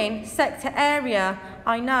finding sector area,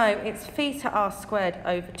 I know it's theta r squared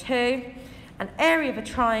over 2. And area of a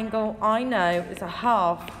triangle, I know, is a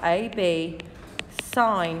half AB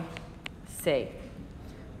sine C.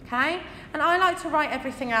 Okay? And I like to write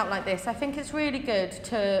everything out like this. I think it's really good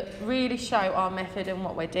to really show our method and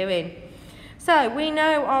what we're doing. So we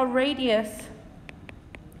know our radius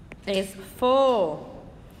is 4.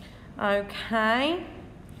 Okay.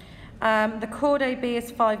 The chord AB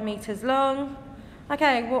is 5 meters long.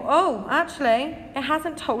 Okay, well, oh, actually, it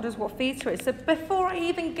hasn't told us what theta is. So before I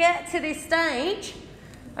even get to this stage,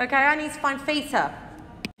 okay, I need to find theta.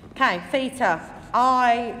 Okay, theta.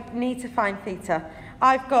 I need to find theta.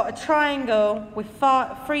 I've got a triangle with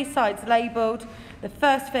 3 sides labelled. The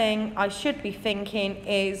first thing I should be thinking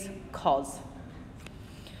is cos.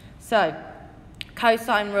 So,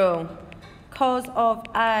 cosine rule. Cos of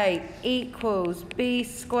A equals B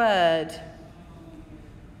squared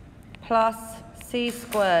plus C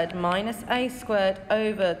squared minus A squared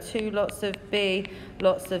over 2 lots of B,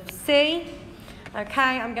 lots of C.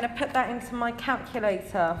 Okay, I'm going to put that into my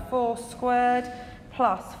calculator. 4 squared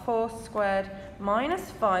plus 4 squared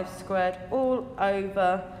minus 5 squared all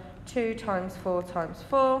over 2 times 4 times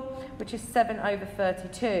 4, which is 7 over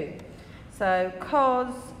 32. So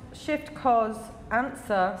cos, shift cos,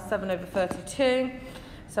 answer 7 over 32.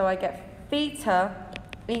 So I get theta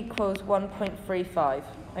equals 1.35,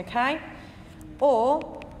 okay?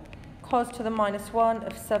 Or cos to the minus 1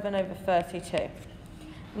 of 7 over 32.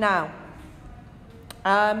 Now,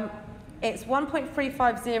 it's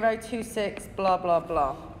 1.35026, blah, blah,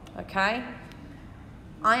 blah, okay?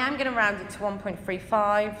 I am going to round it to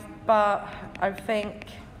 1.35, but I think,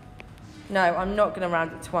 no, I'm not going to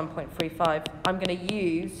round it to 1.35. I'm going to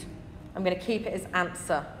keep it as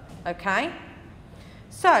answer, okay?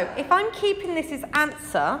 So, if I'm keeping this as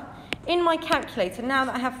answer, in my calculator, now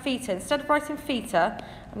that I have theta, instead of writing theta,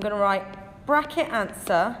 I'm going to write bracket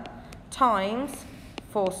answer times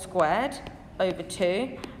 4 squared over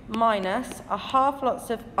 2 minus a half lots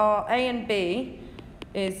of our A and B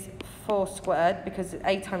is 4 squared because it's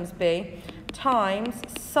A times B times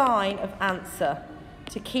sine of answer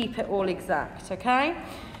to keep it all exact, okay?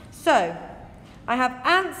 So, I have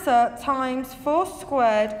answer times 4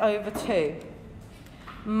 squared over 2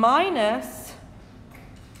 minus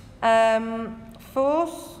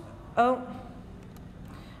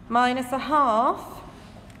minus a half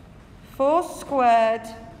 4 squared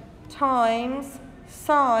times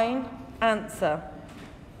sine answer.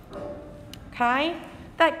 Okay,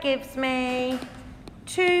 that gives me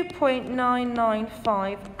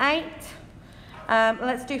 2.9958.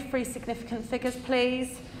 Let's do 3 significant figures,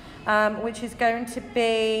 please, which is going to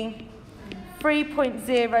be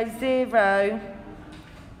 3.00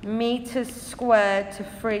 meters squared to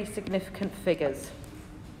 3 significant figures.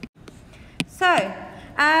 So,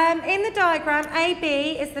 in the diagram,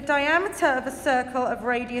 AB is the diameter of a circle of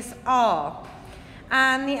radius r,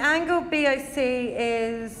 and the angle BOC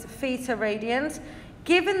is theta radians.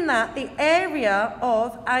 Given that the area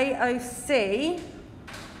of AOC,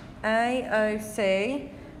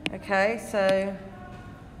 okay, so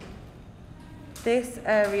this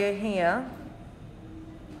area here,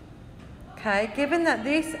 okay, given that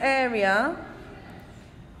this area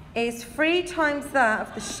is 3 times that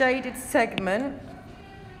of the shaded segment,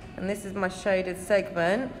 and this is my shaded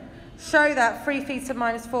segment, show that 3 theta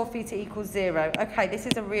minus 4 theta equals 0. Okay, this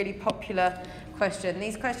is a really popular question.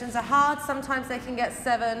 These questions are hard. Sometimes they can get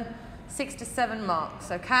 6 to 7 marks,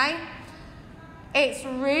 okay? It's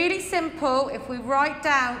really simple if we write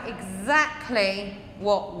down exactly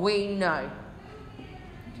what we know.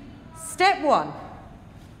 Step 1.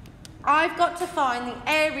 I've got to find the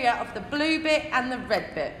area of the blue bit and the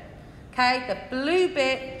red bit. Okay, the blue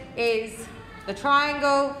bit is the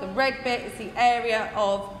triangle, the red bit is the area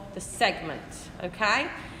of the segment. Okay,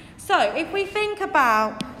 so if we think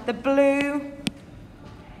about the blue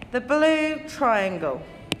triangle,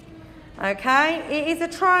 okay, it is a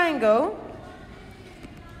triangle,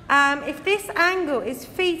 If this angle is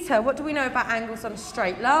theta, what do we know about angles on a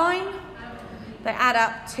straight line? They add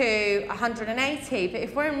up to 180, but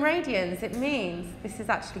if we're in radians, it means this is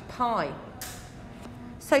actually pi.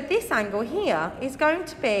 So this angle here is going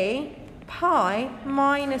to be pi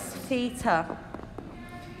minus theta.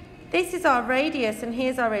 This is our radius, and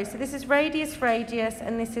here's our radius. So this is radius,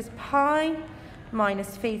 and this is pi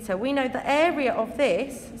minus theta. We know the area of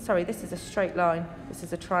this, sorry, this is a straight line. This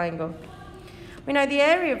is a triangle. We know the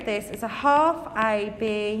area of this is a half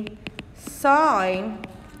AB sine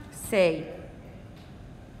C.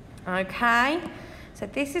 Okay, so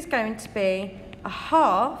this is going to be a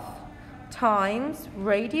half times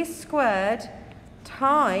radius squared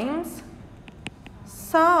times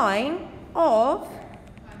sine of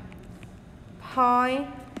pi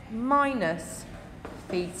minus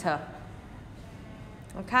theta.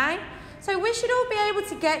 Okay, so we should all be able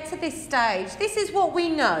to get to this stage. This is what we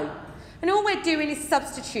know, and all we're doing is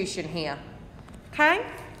substitution here. Okay,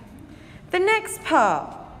 the next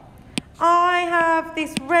part, I have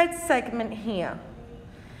this red segment here.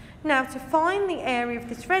 Now, to find the area of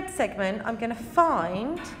this red segment, I'm going to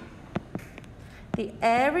find the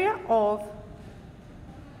area of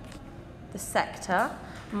the sector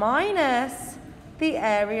minus the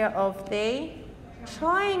area of the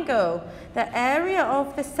triangle. The area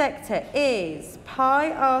of the sector is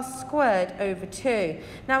pi r squared over 2.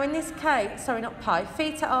 Now in this case, sorry, not pi,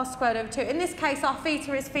 theta r squared over 2. In this case, our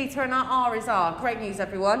theta is theta and our r is r. Great news,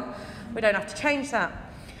 everyone. We don't have to change that.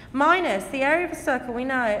 Minus the area of a circle, we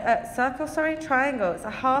know, triangle, it's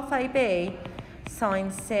a half AB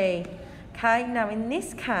sine C. Okay, now in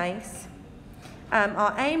this case,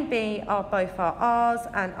 our A and B are both our r's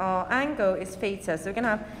and our angle is theta. So we're going to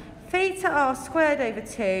have theta r squared over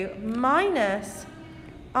 2 minus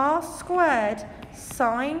r squared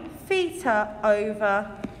sine theta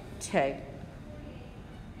over 2.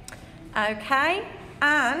 Okay,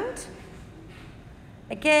 and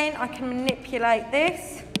again, I can manipulate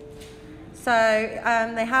this. So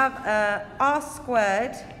they have a r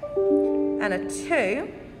squared and a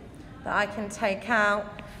 2 that I can take out.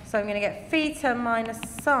 So I'm going to get theta minus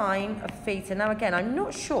sine of theta. Now again, I'm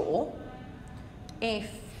not sure if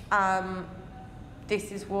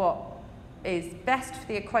this is what is best for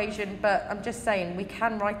the equation, but I'm just saying we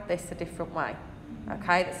can write this a different way.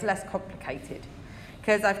 Okay, that's less complicated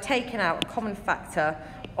because I've taken out a common factor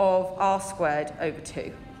of r squared over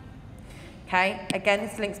 2. Okay, again,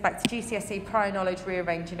 this links back to GCSE prior knowledge,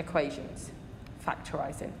 rearranging equations,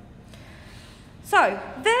 factorising. So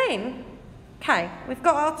then, okay, we've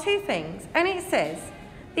got our two things, and it says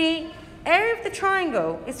the area of the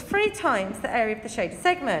triangle is 3 times the area of the shaded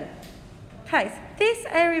segment. Okay, so this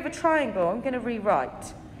area of a triangle, I'm going to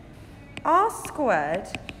rewrite. R squared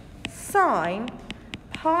sine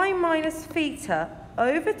pi minus theta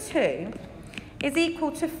over 2 is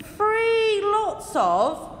equal to 3 lots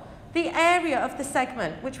of the area of the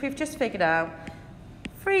segment, which we've just figured out.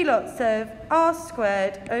 3 lots of r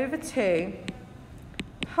squared over 2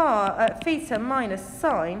 theta minus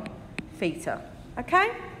sine theta.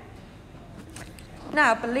 Okay?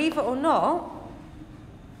 Now, believe it or not,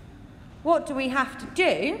 what do we have to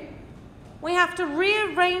do? We have to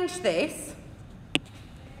rearrange this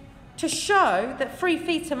to show that 3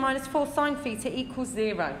 theta minus 4 sine theta equals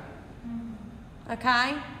 0.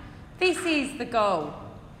 Okay? This is the goal.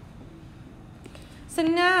 So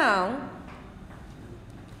now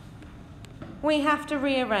we have to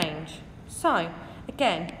rearrange. So,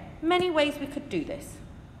 again, many ways we could do this.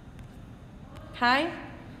 Okay?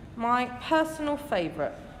 My personal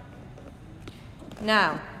favourite.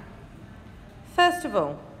 Now, first of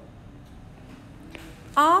all,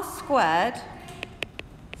 r squared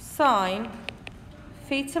sine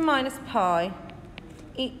theta minus pi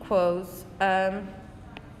equals 3r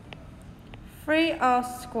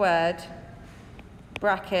squared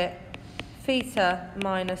bracket theta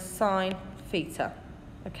minus sine theta.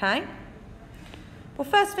 Okay? Well,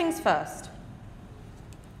 first things first.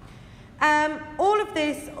 All of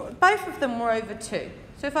this, both of them were over 2.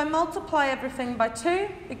 So if I multiply everything by 2,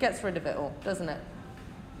 it gets rid of it all, doesn't it?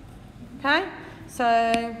 Okay?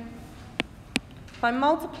 So if I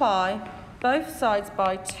multiply both sides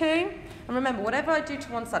by 2, and remember, whatever I do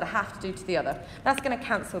to one side, I have to do to the other. That's going to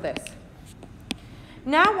cancel this.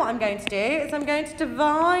 Now what I'm going to do is I'm going to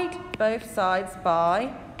divide both sides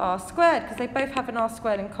by r squared, because they both have an r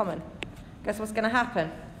squared in common. Guess what's going to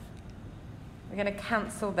happen? We're going to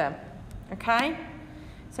cancel them. Okay?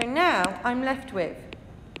 So now I'm left with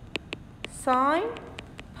sine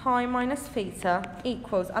pi minus theta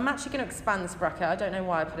equals, I'm actually going to expand this bracket. I don't know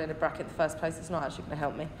why I put it in a bracket in the first place. It's not actually going to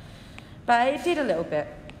help me. But it did a little bit.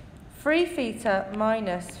 3 theta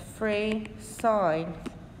minus 3 sine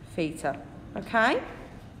theta. Okay?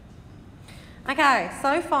 Okay,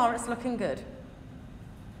 so far it's looking good.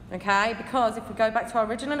 Okay, because if we go back to our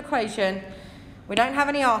original equation, we don't have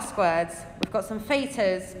any r squareds. We've got some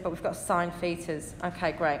thetas, but we've got sine thetas.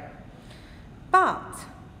 Okay, great. But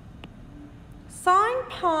sine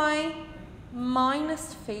pi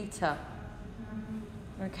minus theta.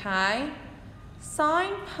 Okay,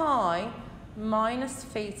 sine pi minus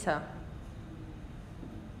theta.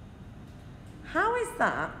 How is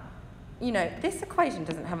that? You know, this equation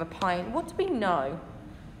doesn't have a pi in. What do we know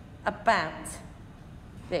about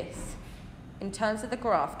this in terms of the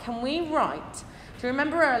graph? Can we write, do you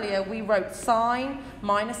remember earlier we wrote sine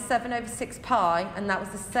minus 7 over 6 pi, and that was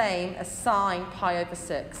the same as sine pi over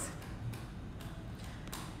 6.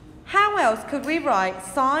 How else could we write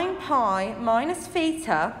sine pi minus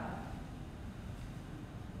theta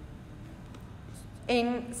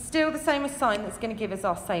in still the same as sine that's going to give us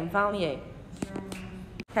our same value?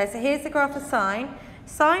 Okay, so here's the graph of sine.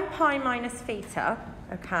 Sine pi minus theta,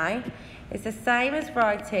 okay, is the same as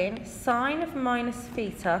writing sine of minus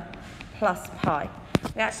theta plus pi.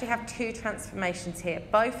 We actually have two transformations here,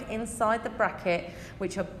 both inside the bracket,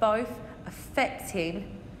 which are both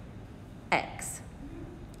affecting x.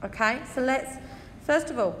 Okay, so let's, first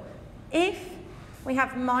of all, if we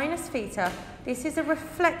have minus theta, this is a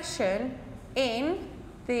reflection in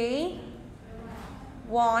the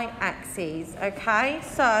y-axis, okay?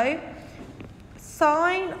 So,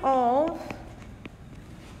 sine of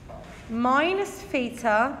minus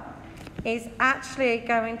theta is actually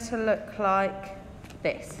going to look like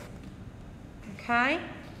this, okay?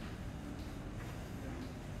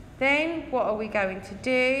 Then what are we going to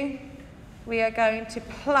do? We are going to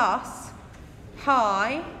plus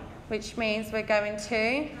pi, which means we're going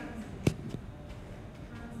to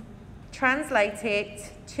translate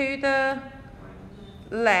it to the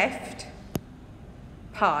left,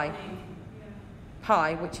 pi,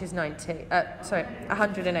 which is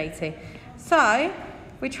 180. So,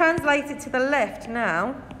 we translate it to the left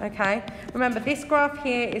now, okay? Remember, this graph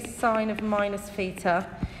here is sine of minus theta,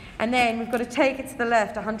 and then we've got to take it to the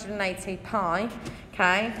left, 180 pi,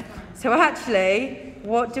 okay? So actually,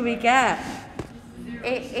 what do we get?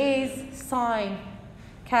 It is sine,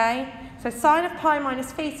 okay? So sine of pi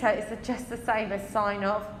minus theta is just the same as sine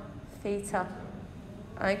of theta,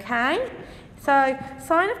 okay? So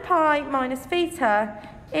sine of pi minus theta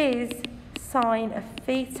is sine of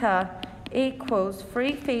theta equals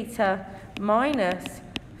 3 theta minus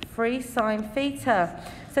 3 sine theta.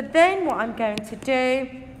 So then what I'm going to do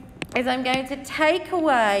is I'm going to take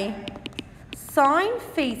away sine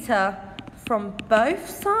theta from both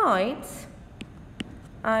sides,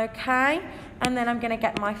 okay? And then I'm going to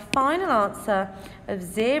get my final answer of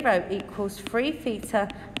 0 equals 3 theta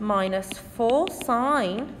minus 4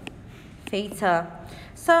 sine theta.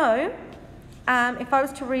 So, if I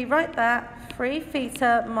was to rewrite that, 3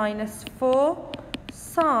 theta minus 4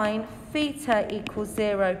 sine theta equals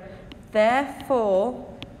 0. Therefore,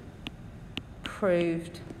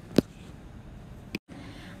 proved.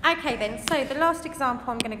 Okay then, so the last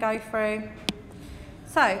example I'm going to go through.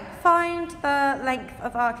 So, find the length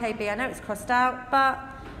of arc AB. I know it's crossed out, but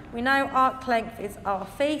we know arc length is r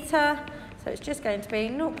theta, so it's just going to be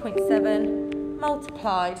 0.7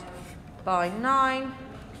 multiplied by 9,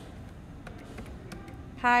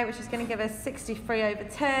 okay, which is going to give us 63 over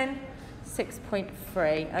 10,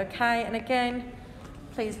 6.3, okay, and again,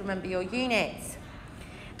 please remember your units.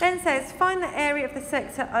 Then says, find the area of the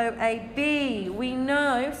sector OAB. We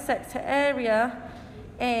know sector area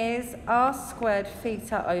is r squared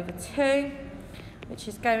theta over 2, which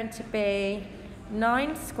is going to be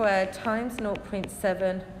 9 squared times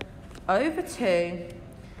 0.7 over 2.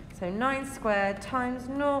 So 9 squared times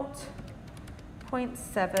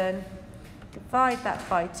 0.7, divide that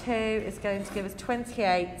by 2, is going to give us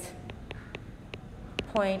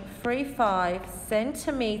 28.35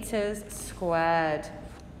 centimetres squared.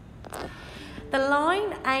 The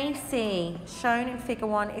line AC shown in figure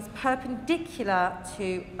 1 is perpendicular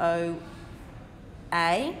to OA.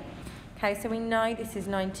 Okay, so we know this is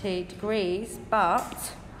 90 degrees,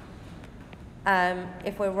 but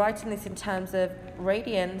if we're writing this in terms of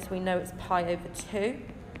radians, we know it's pi over 2.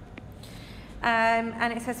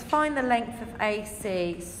 And it says find the length of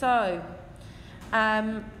AC. So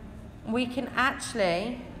we can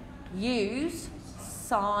actually use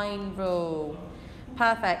sine rule.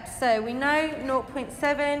 Perfect. So we know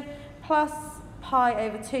 0.7 plus pi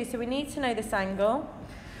over 2. So we need to know this angle.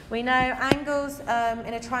 We know angles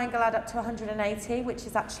in a triangle add up to 180, which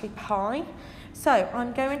is actually pi. So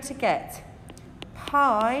I'm going to get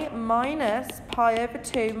pi minus pi over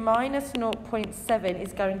 2 minus 0.7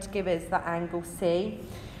 is going to give us that angle C.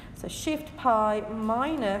 So shift pi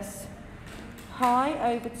minus pi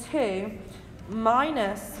over 2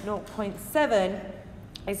 minus 0.7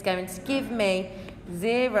 is going to give me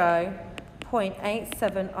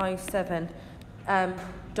 0.8707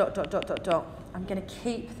 dot. I'm going to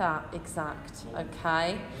keep that exact,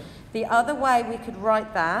 okay? The other way we could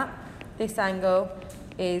write that, this angle,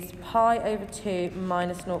 is pi over 2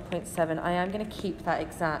 minus 0.7. I am going to keep that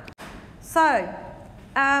exact. So,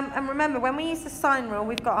 and remember, when we use the sine rule,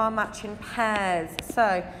 we've got our matching pairs.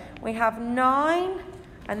 So, we have 9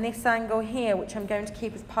 and this angle here, which I'm going to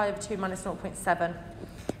keep as pi over 2 minus 0.7.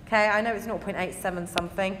 Okay, I know it's 0.87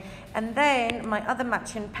 something. And then my other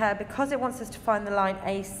matching pair, because it wants us to find the line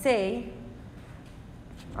AC,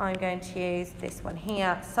 I'm going to use this one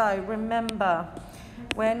here. So remember,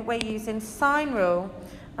 when we're using sine rule,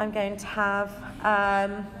 I'm going to have,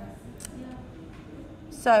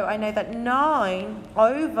 so I know that 9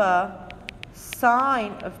 over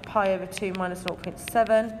sine of pi over 2 minus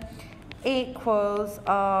 0.7 equals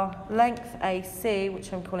our length AC,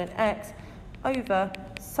 which I'm calling x, over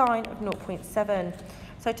sine of 0.7.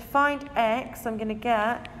 So to find x, I'm going to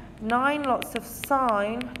get 9 lots of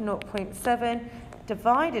sine 0.7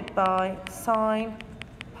 divided by sine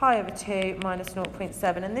pi over 2 minus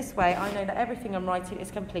 0.7. And this way, I know that everything I'm writing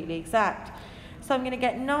is completely exact. So I'm going to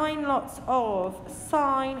get 9 lots of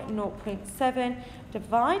sine 0.7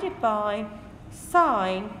 divided by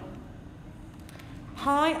sine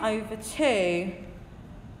pi over 2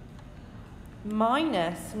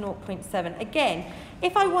 minus 0.7. Again,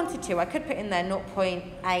 if I wanted to, I could put in there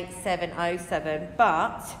 0.8707,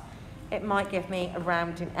 but it might give me a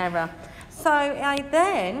rounding error. So I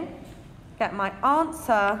then get my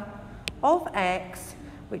answer of x,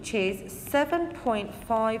 which is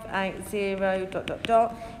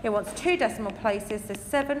 7.580 ... It wants 2 decimal places, so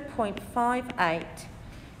 7.58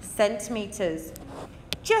 centimetres.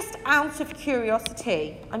 Just out of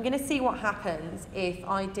curiosity, I'm going to see what happens if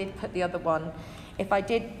I did put the other one, if I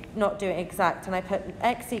did not do it exact, and I put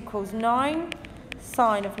x equals 9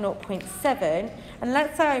 sine of 0.7, and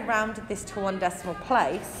let's say I rounded this to 1 decimal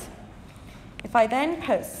place. If I then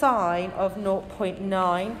put sine of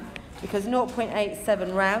 0.9, because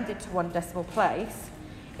 0.87 rounded to 1 decimal place,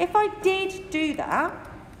 if I did do that,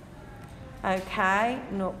 okay,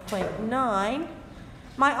 0.9,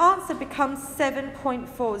 my answer becomes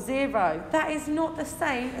 7.40. That is not the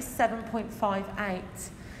same as 7.58.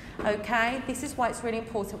 Okay, this is why it's really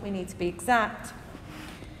important we need to be exact.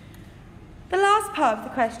 The last part of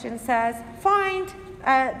the question says, find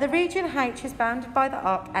the region H is bounded by the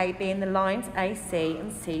arc AB and the lines AC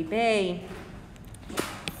and CB.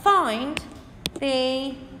 Find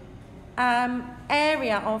the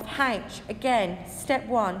area of H. Again, step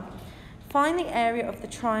 1. Find the area of the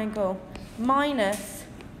triangle minus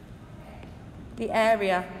the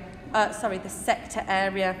area, the sector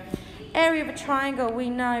area. Area of a triangle we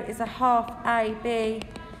know is a half AB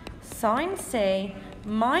sine C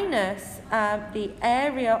minus the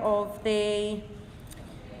area of the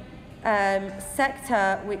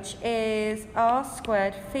sector, which is r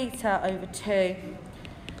squared theta over 2.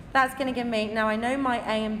 That's going to give me, now I know my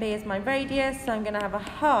A and B is my radius, so I'm going to have a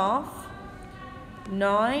half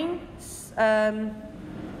 9,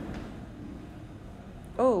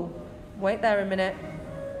 oh, wait there a minute.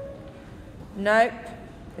 Nope,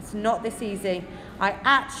 it's not this easy. I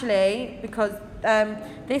actually, because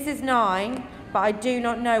this is 9, but I do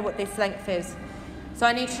not know what this length is. So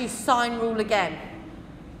I need to use sine rule again.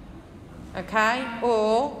 Okay,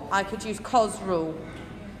 or I could use cos rule,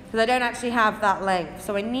 because I don't actually have that length.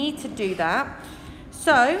 So I need to do that.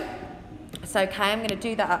 So it's okay, I'm going to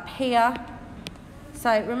do that up here.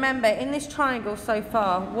 So remember, in this triangle so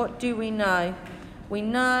far, what do we know? We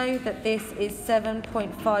know that this is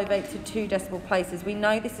 7.58 to 2 decimal places. We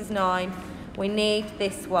know this is 9. We need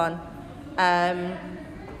this one.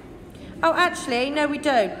 Oh, actually, no, we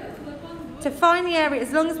don't. To find the area,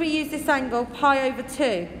 as long as we use this angle, pi over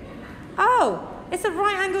 2. Oh, it's a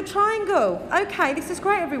right angle triangle. Okay, this is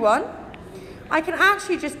great, everyone. I can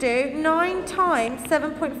actually just do 9 times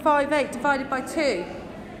 7.58 divided by 2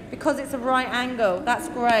 because it's a right angle. That's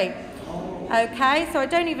great. Okay, so I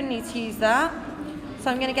don't even need to use that.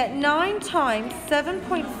 So I'm going to get 9 times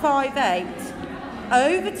 7.58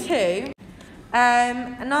 over 2.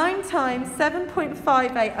 9 times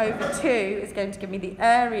 7.58 over 2 is going to give me the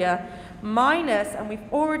area minus, and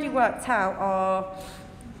we've already worked out our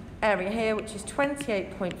area here, which is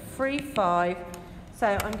 28.35.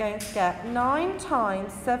 So I'm going to get 9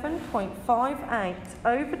 times 7.58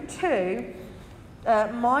 over 2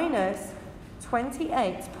 minus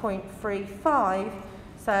 28.35.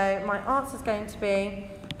 So my answer is going to be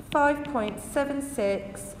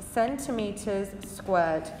 5.76 centimetres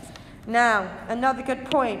squared. Now, another good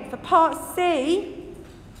point. For part C,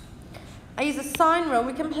 I use a sine rule.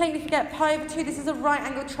 We completely forget pi over 2. This is a right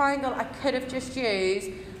angle triangle. I could have just used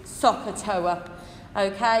SOHCAHTOA.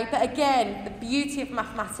 Okay, but again, the beauty of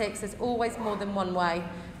mathematics, there's always more than one way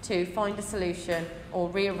to find a solution or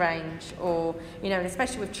rearrange, or, you know, and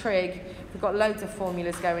especially with trig, we've got loads of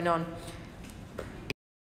formulas going on.